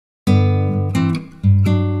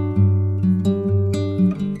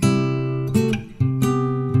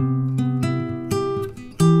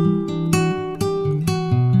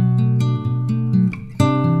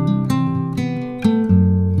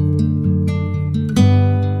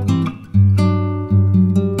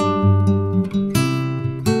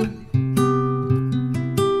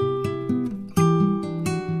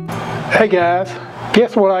Hey guys,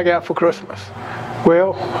 guess what I got for Christmas?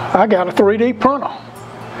 Well, I got a 3D printer.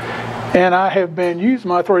 And I have been using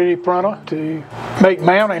my 3D printer to make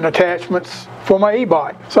mounting attachments for my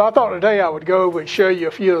e-bike. So I thought today I would go over and show you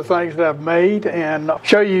a few of the things that I've made and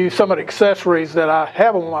show you some of the accessories that I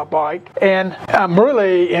have on my bike. And I'm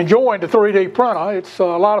really enjoying the 3D printer. It's a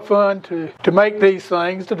lot of fun to make these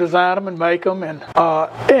things, to design them and make them. And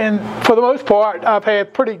for the most part, I've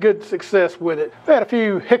had pretty good success with it. I've had a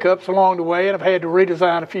few hiccups along the way, and I've had to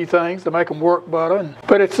redesign a few things to make them work better.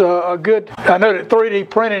 But it's a good, I know that 3D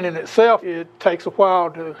printing in itself, it takes a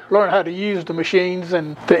while to learn how to use the machines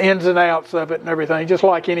and the ins and outs of it and everything, just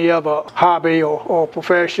like any other hobby or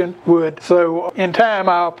profession would. So in time,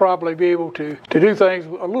 I'll probably be able to do things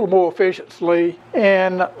a little more efficiently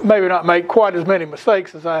and maybe not make quite as many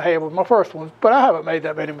mistakes as I have with my first ones, but I haven't made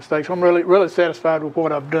that many mistakes. I'm really satisfied with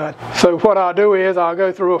what I've done. So what I'll do is I'll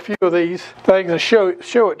go through a few of these things and show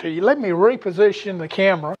it to you. Let me reposition the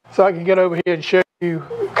camera so I can get over here and show you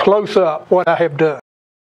close up what I have done.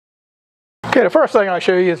 Okay, the first thing I'll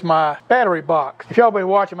show you is my battery box. If y'all been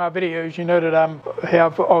watching my videos, you know that I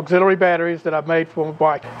have auxiliary batteries that I've made for my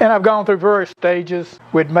bike. And I've gone through various stages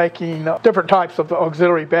with making different types of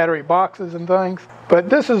auxiliary battery boxes and things. But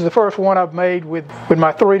this is the first one I've made with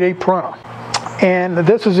my 3D printer. And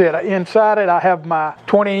this is it. Inside it, I have my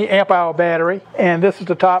 20 amp hour battery, and this is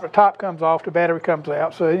the top. The top comes off, the battery comes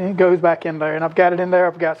out, so it goes back in there. And I've got it in there.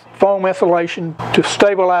 I've got foam insulation to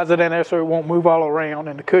stabilize it in there so it won't move all around,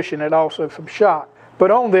 and to cushion it also from shock. But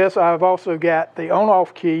on this, I've also got the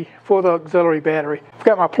on-off key for the auxiliary battery. I've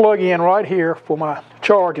got my plug-in right here for my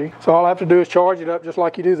charging. So all I have to do is charge it up just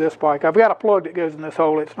like you do this bike. I've got a plug that goes in this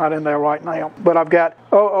hole. It's not in there right now. But I've got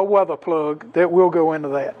a weather plug that will go into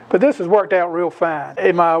that. But this has worked out real fine.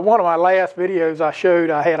 In one of my last videos I showed,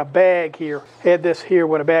 I had a bag here. Had this here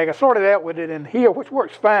with a bag. I started out with it in here, which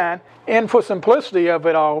works fine. And for simplicity of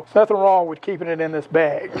it all, there's nothing wrong with keeping it in this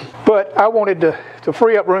bag. But I wanted to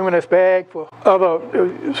free up room in this bag for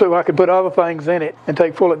so I could put other things in it and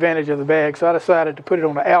take full advantage of the bag. So I decided to put it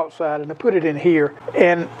on the outside and to put it in here.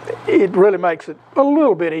 And it really makes it a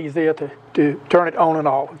little bit easier to turn it on and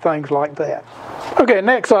off and things like that. Okay,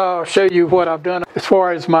 next I'll show you what I've done as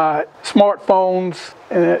far as my smartphones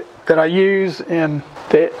that I use and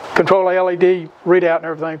that control the LED readout and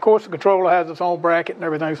everything. Of course, the controller has its own bracket and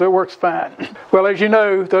everything, so it works fine. Well, as you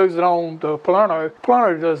know, those that own the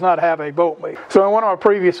Polarna does not have a voltmeter. So in one of our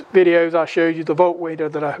previous videos, I showed you the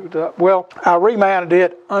voltmeter that I remounted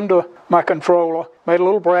it under my controller, made a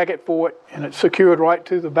little bracket for it, and it's secured right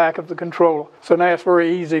to the back of the controller. So now it's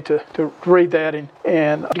very easy to read that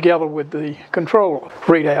and together with the controller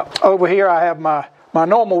readout. Over here, I have my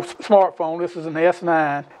normal smartphone. This is an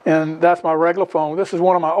S9, and that's my regular phone. This is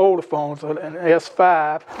one of my older phones, an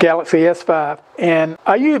S5, Galaxy S5. And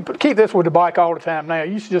I keep this with the bike all the time now. It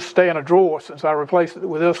used to just stay in a drawer since I replaced it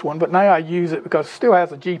with this one, but now I use it because it still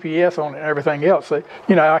has a GPS on it and everything else. So,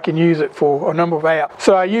 I can use it for a number of apps.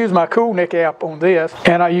 So I use my Coolnick app on this,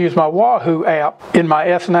 and I use my Wahoo app in my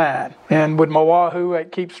S9. And with my Wahoo,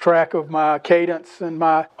 it keeps track of my cadence and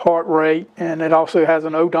my heart rate, and it also has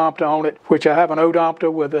an odometer on it, which I have an odometer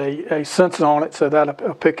with a sensor on it, so that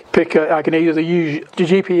I can either use the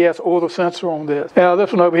GPS or the sensor on this. Now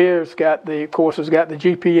this one over here has got the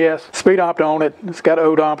GPS speedometer on it. It's got an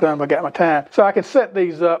odometer, and I got my time. So I can set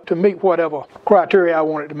these up to meet whatever criteria I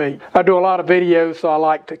want it to meet. I do a lot of videos, so I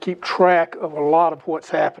like to keep track of a lot of what's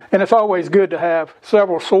happening. And it's always good to have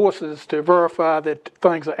several sources to verify that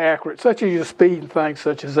things are accurate, such as your speed and things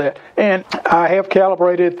such as that. And I have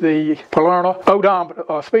calibrated the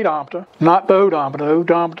Polarna speedometer, not the odometer. The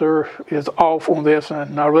odometer is off on this,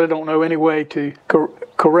 and I really don't know any way to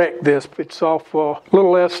correct this. It's off a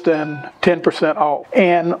little less than 10% off.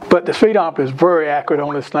 But the speedometer is very accurate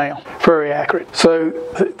on this now, very accurate. So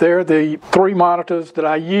they're the three monitors that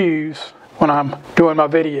I use when I'm doing my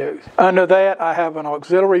videos. Under that, I have an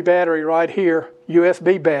auxiliary battery right here,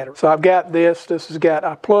 USB battery. So I've got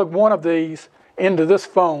I plug one of these into this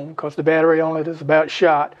phone because the battery on it is about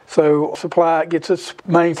shot. So supply gets its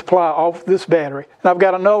main supply off this battery. And I've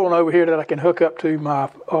got another one over here that I can hook up to my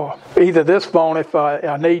either this phone if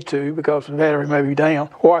I need to because the battery may be down,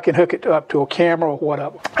 or I can hook it up to a camera or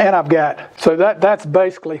whatever. And that's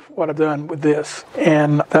basically what I've done with this.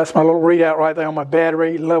 And that's my little readout right there on my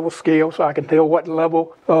battery level scale, so I can tell what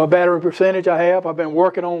level battery percentage I have. I've been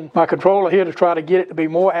working on my controller here to try to get it to be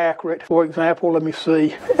more accurate. For example, let me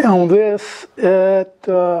see. On this, at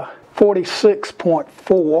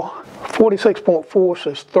 46.4. 46.4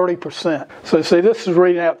 says 30%. So see, this is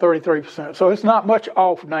reading out 33%. So it's not much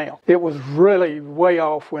off now. It was really way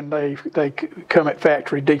off when they come at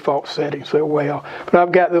factory default settings. So way off. But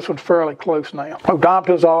I've got this one fairly close now.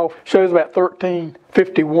 Odometer's off. Shows about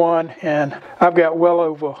 1351, and I've got well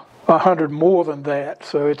over 100 more than that,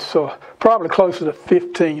 so it's probably closer to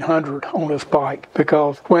 1500 on this bike,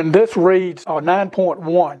 because when this reads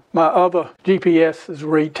 9.1, my other GPSs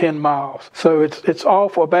read 10 miles, so it's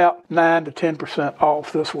off about 9 to 10%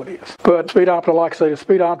 off. This one is, but speedometer, like I say, the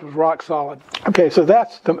speedometer is rock solid. Okay, so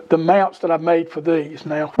that's the mounts that I've made for these.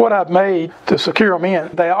 Now, what I've made to secure them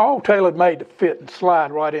in, they're all tailored made to fit and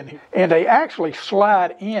slide right in here, and they actually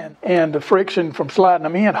slide in, and the friction from sliding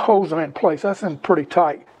them in holds them in place. That's in pretty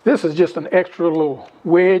tight. This is just an extra little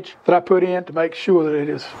wedge that I put in to make sure that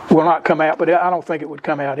it will not come out, but I don't think it would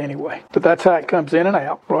come out anyway. But that's how it comes in and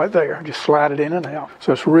out, right there. Just slide it in and out.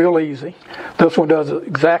 So it's real easy. This one does it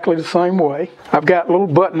exactly the same way. I've got little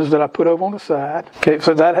buttons that I put over on the side. Okay,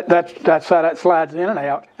 so that's how that slides in and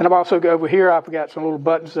out. And I've also got over here, I've got some little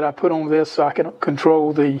buttons that I put on this so I can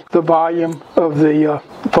control the volume of the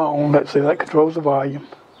phone. Let's see, that controls the volume.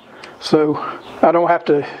 So I don't have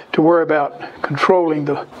to worry about controlling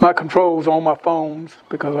my controls on my phones,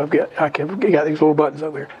 because I got these little buttons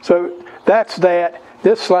over here. So that's that.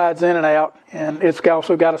 This slides in and out, and it's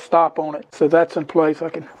also got a stop on it. So that's in place. I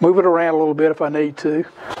can move it around a little bit if I need to.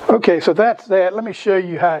 Okay, so that's that. Let me show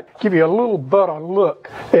you give you a little better look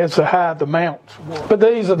as to how the mounts work. But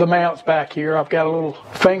these are the mounts back here. I've got a little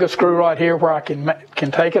finger screw right here where I can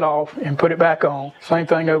take it off and put it back on. Same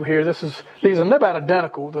thing over here. These are about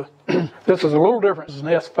identical. This is a little different. This is an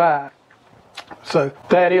S5. So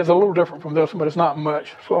that is a little different from this one, but it's not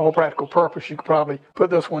much. For all practical purpose, you could probably put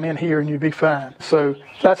this one in here and you'd be fine. So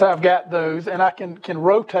that's how I've got those, and I can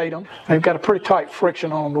rotate them. They've got a pretty tight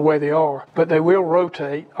friction on them the way they are, but they will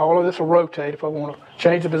rotate. All of this will rotate if I want to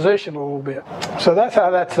change the position a little bit. So that's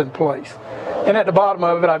how that's in place. And at the bottom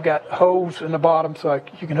of it, I've got holes in the bottom so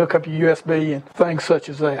you can hook up your USB and things such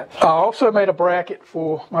as that. I also made a bracket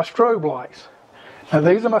for my strobe lights. Now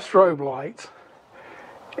these are my strobe lights.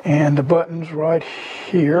 And the button's right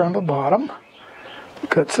here on the bottom.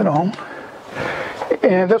 Cuts it on.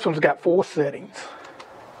 And this one's got 4 settings.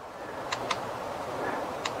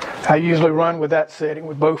 I usually run with that setting,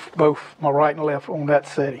 with both my right and left on that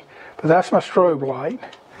setting. But that's my strobe light.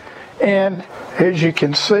 And as you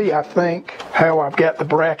can see, I think, how I've got the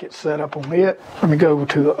bracket set up on it. Let me go over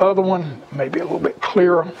to the other one, maybe a little bit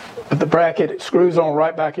clearer. But the bracket, it screws on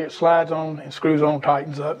right back here, it slides on and screws on,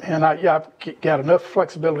 tightens up. And I've got enough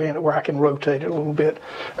flexibility in it where I can rotate it a little bit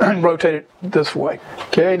and rotate it this way.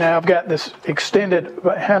 Okay, now I've got this extended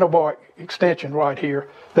handlebar extension right here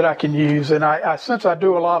that I can use, and since I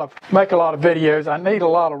make a lot of videos, I need a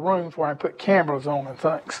lot of rooms where I put cameras on and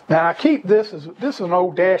things. Now I keep this is an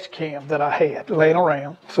old dash cam that I had laying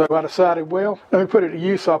around, so I decided, well, let me put it to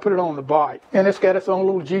use, so I put it on the bike, and it's got its own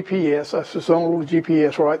little GPS. That's its own little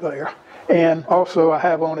GPS right there. And also I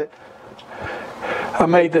have on it, I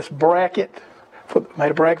made this bracket.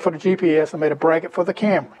 Made a bracket for the GPS. I made a bracket for the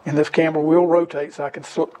camera, and this camera will rotate, so I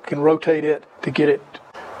can rotate it to get it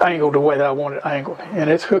angled the way that I want it angled. And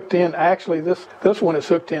it's hooked in, actually this one is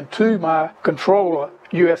hooked into my controller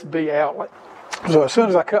USB outlet. So as soon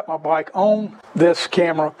as I cut my bike on, this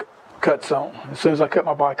camera cuts on. As soon as I cut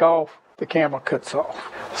my bike off, the camera cuts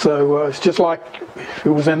off. So it's just like if it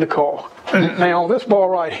was in the car. Now this bar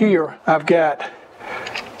right here, now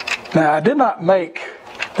I did not make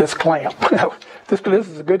this clamp. This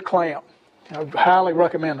is a good clamp. I highly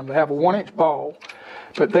recommend them. They have a 1-inch ball.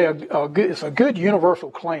 But it's a good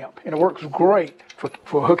universal clamp, and it works great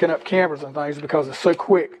for hooking up cameras and things because it's so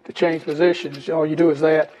quick to change positions. All you do is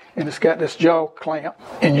that, and it's got this jaw clamp,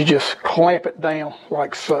 and you just clamp it down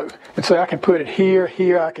like so. And so I can put it here,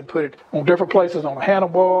 I can put it on different places on the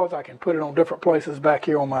handlebars, I can put it on different places back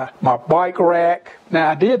here on my bike rack. Now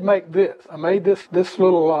I did make this. I made this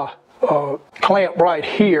little clamp right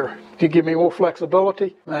here to give me more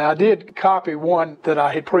flexibility. Now I did copy one that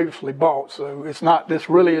I had previously bought, so this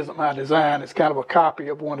really isn't my design. It's kind of a copy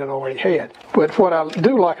of one that I already had. But what I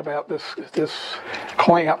do like about this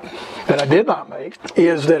clamp that I did not make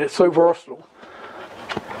is that it's so versatile.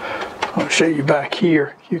 I'll show you back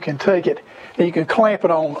here. You can take it and you can clamp it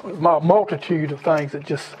on a multitude of things.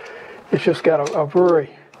 It's just got a very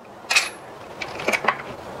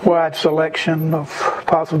wide selection of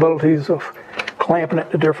possibilities of clamping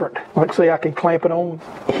it to different. Like say I can clamp it on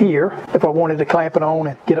here if I wanted to clamp it on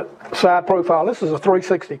and get a side profile. This is a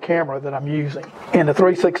 360 camera that I'm using. And the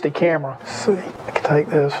 360 camera, see, I can take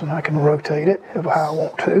this and I can rotate it if I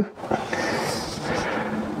want to.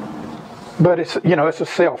 But it's, you know, it's a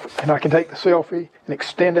selfie, and I can take the selfie and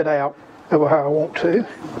extend it out over how I want to,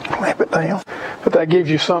 clamp it down. But that gives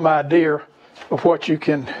you some idea of what you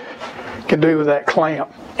can do with that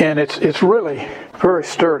clamp, and it's really very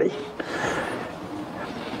sturdy.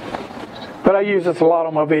 But I use this a lot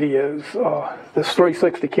on my videos, this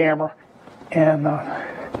 360 camera, and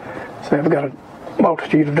so I've got a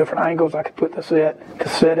multitude of different angles I could put this at to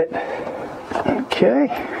set it. Okay,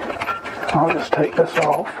 I'll just take this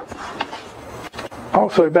off.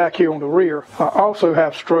 Also back here on the rear, I also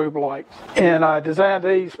have strobe lights, and I designed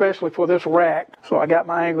these especially for this rack, so I got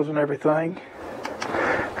my angles and everything.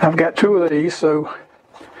 I've got two of these, so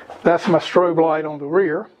that's my strobe light on the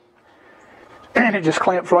rear, and it just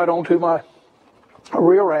clamps right onto my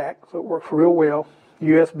rear rack, so it works real well.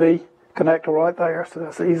 USB connector right there, so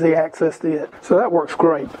that's easy access to it. So that works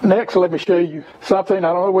great. Next, let me show you something. I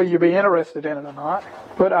don't know whether you'll be interested in it or not,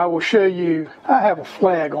 but I will show you, I have a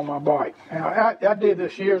flag on my bike. Now, I did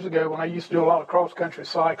this years ago when I used to do a lot of cross-country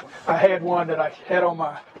cycling. I had one that I had on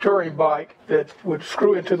my touring bike that would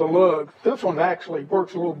screw into the lug. This one actually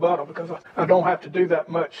works a little better because I don't have to do that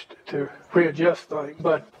much to readjust things,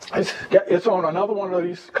 but it's on another one of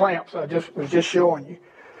these clamps I was just showing you.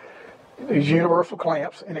 These universal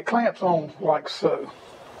clamps, and it clamps on like so.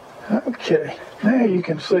 Okay, now you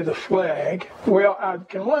can see the flag. Well, I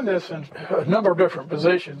can run this in a number of different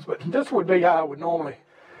positions, but this would be how I would normally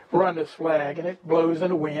run this flag, and it blows in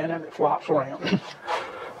the wind and it flops around.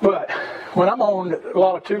 But when I'm on a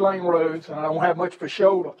lot of two-lane roads and I don't have much of a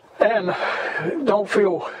shoulder and don't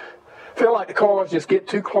feel like the cars just get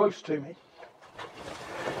too close to me,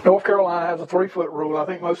 North Carolina has a 3-foot rule. I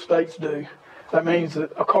think most states do. That means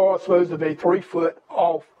that a car is supposed to be 3 foot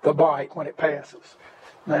off the bike when it passes.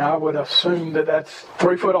 Now, I would assume that that's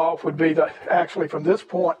 3 foot off would be actually from this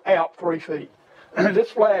point out 3 feet. And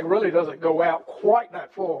this flag really doesn't go out quite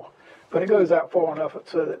that far, but it goes out far enough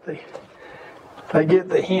so that they get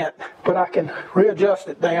the hint. But I can readjust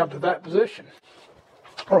it down to that position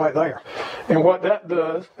right there. And what that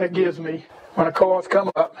does, that gives me, when a car's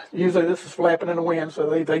come up, usually this is flapping in the wind so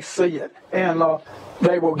they see it, and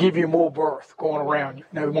they will give you more berth going around you.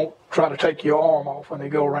 They won't try to take your arm off when they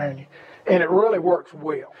go around you. And it really works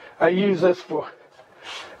well. I used this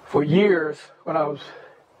for years when I was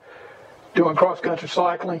doing cross-country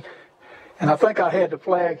cycling, and I think I had the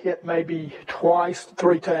flag hit maybe twice,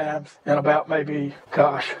 3 times, in about maybe,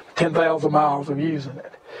 10,000 miles of using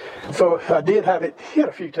it. So I did have it hit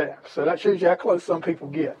a few times, so that shows you how close some people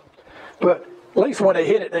get. But at least when they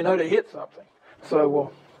hit it, they know they hit something.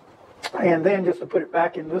 So, and then just to put it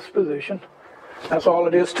back in this position, that's all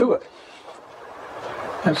it is to it.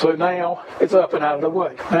 And so now it's up and out of the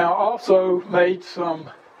way. Now I also made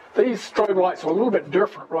these strobe lights are a little bit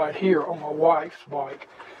different right here on my wife's bike,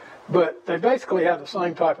 but they basically have the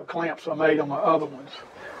same type of clamps I made on my other ones.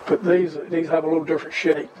 But these have a little different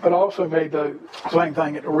shape. But I also made the same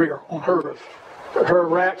thing at the rear on hers. Her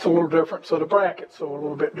rack's a little different, so the brackets are a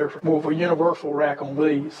little bit different. More of a universal rack on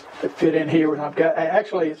these that fit in here. And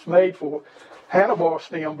actually it's made for handlebar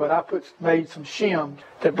stem, but I made some shims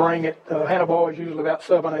that bring it. Handlebar is usually about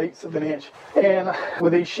 7/8 of an inch. And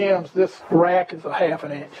with these shims, this rack is a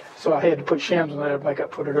 1/2 inch. So I had to put shims in there to make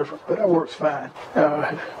up for the difference, but that works fine.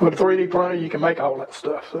 With a 3D printer, you can make all that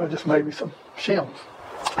stuff. So I just made me some shims.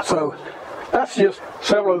 So that's just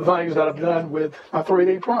several of the things that I've done with my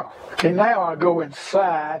 3D printer. Okay, now I'll go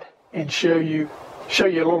inside and show you a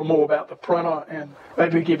little more about the printer and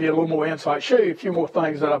maybe give you a little more insight, show you a few more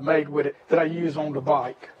things that I've made with it that I use on the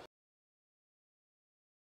bike.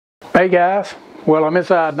 Hey guys, well I'm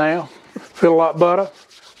inside now. Feel a lot better.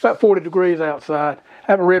 About 40 degrees outside.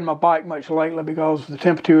 I haven't ridden my bike much lately because the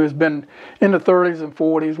temperature has been in the 30s and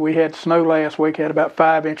 40s. We had snow last week, had about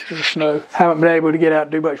 5 inches of snow. Haven't been able to get out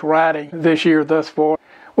and do much riding this year thus far.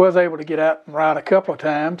 Was able to get out and ride a couple of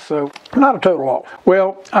times, so not a total loss.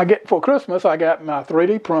 Well, for Christmas I got my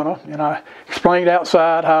 3D printer, and I explained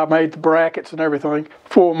outside how I made the brackets and everything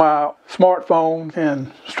for my smartphone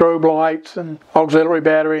and strobe lights and auxiliary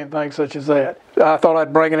battery and things such as that. I thought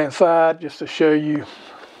I'd bring it inside just to show you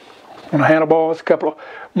on the handlebars, a couple of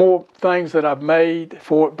more things that I've made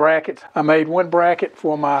for brackets. I made one bracket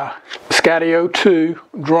for my Skydio 2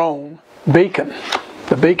 drone beacon.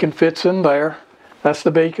 The beacon fits in there. That's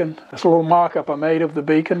the beacon. That's a little mock-up I made of the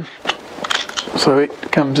beacon. So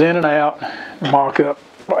it comes in and out, mock-up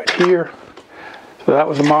right here. So that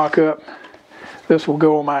was a mock-up. This will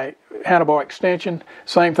go on my handlebar extension.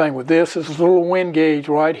 Same thing with this. This is a little wind gauge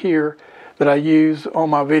right here that I use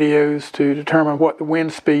on my videos to determine what the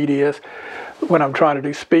wind speed is when I'm trying to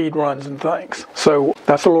do speed runs and things. So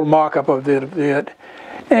that's a little mock-up of it.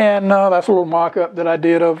 And that's a little mock-up that I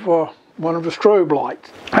did of one of the strobe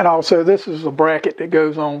lights. And also this is a bracket that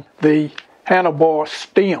goes on the handlebar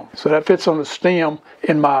stem. So that fits on the stem.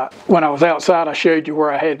 When I was outside, I showed you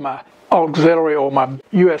where I had my auxiliary or my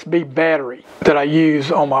USB battery that I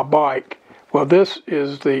use on my bike. Well, this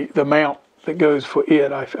is the mount that goes for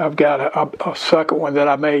it. I've got a second one that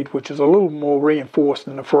I made, which is a little more reinforced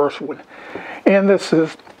than the first one. And this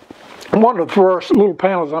is one of the first little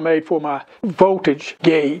panels I made for my voltage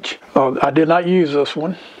gauge. I did not use this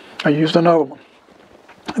one. I used another one.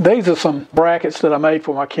 These are some brackets that I made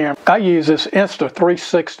for my camera. I use this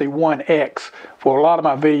Insta360-1X for a lot of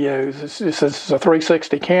my videos. This is a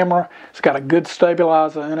 360 camera. It's got a good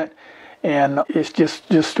stabilizer in it, and it's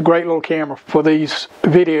just a great little camera for these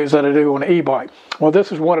videos that I do on the e-bike. Well,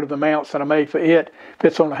 this is one of the mounts that I made for it.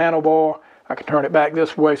 Fits on the handlebar. I can turn it back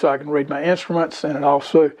this way so I can read my instruments, and it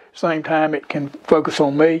also, at the same time, it can focus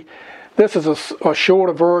on me. This is a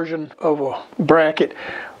shorter version of a bracket.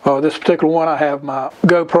 This particular one, I have my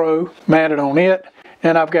GoPro mounted on it,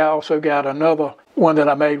 and I've also got another one that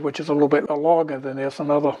I made, which is a little bit longer than this,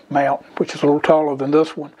 another mount, which is a little taller than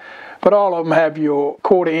this one. But all of them have your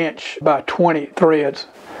 1/4 inch by 20 threads,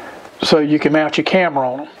 so you can mount your camera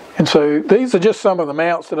on them. And so these are just some of the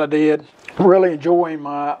mounts that I did. Really enjoying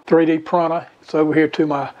my 3D printer. It's over here to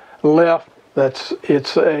my left.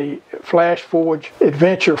 It's a Flash Forge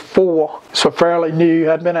Adventure 4. It's a fairly new,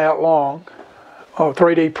 hadn't been out long,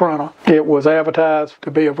 3D printer. It was advertised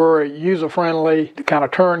to be a very user-friendly, kind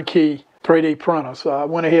of turnkey 3D printer. So I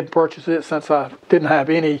went ahead and purchased it since I didn't have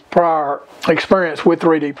any prior experience with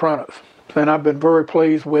 3D printers. And I've been very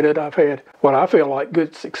pleased with it. I've had what I feel like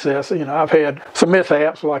good success. You know, I've had some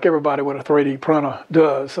mishaps like everybody with a 3D printer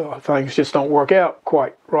does. So things just don't work out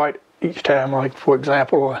quite right each time. Like, for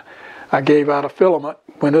example, I gave out a filament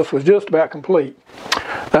when this was just about complete.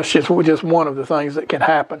 That's just one of the things that can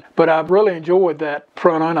happen. But I've really enjoyed that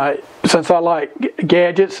printer, and since I like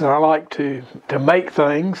gadgets and I like to make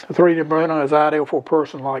things, a 3D printer is ideal for a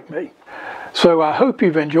person like me. So I hope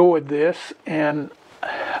you've enjoyed this, and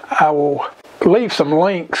I will leave some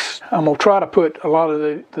links. I'm going to try to put a lot of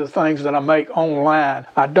the things that I make online.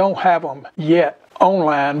 I don't have them yet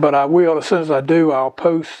online, but I will. As soon as I do, I'll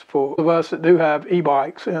post for those of us that do have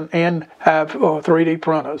e-bikes and have 3D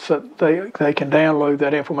printers, so they can download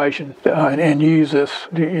that information and use this,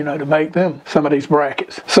 you know, to make them some of these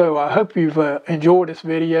brackets. So I hope you've enjoyed this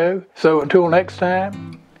video. So until next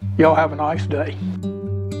time, y'all have a nice day.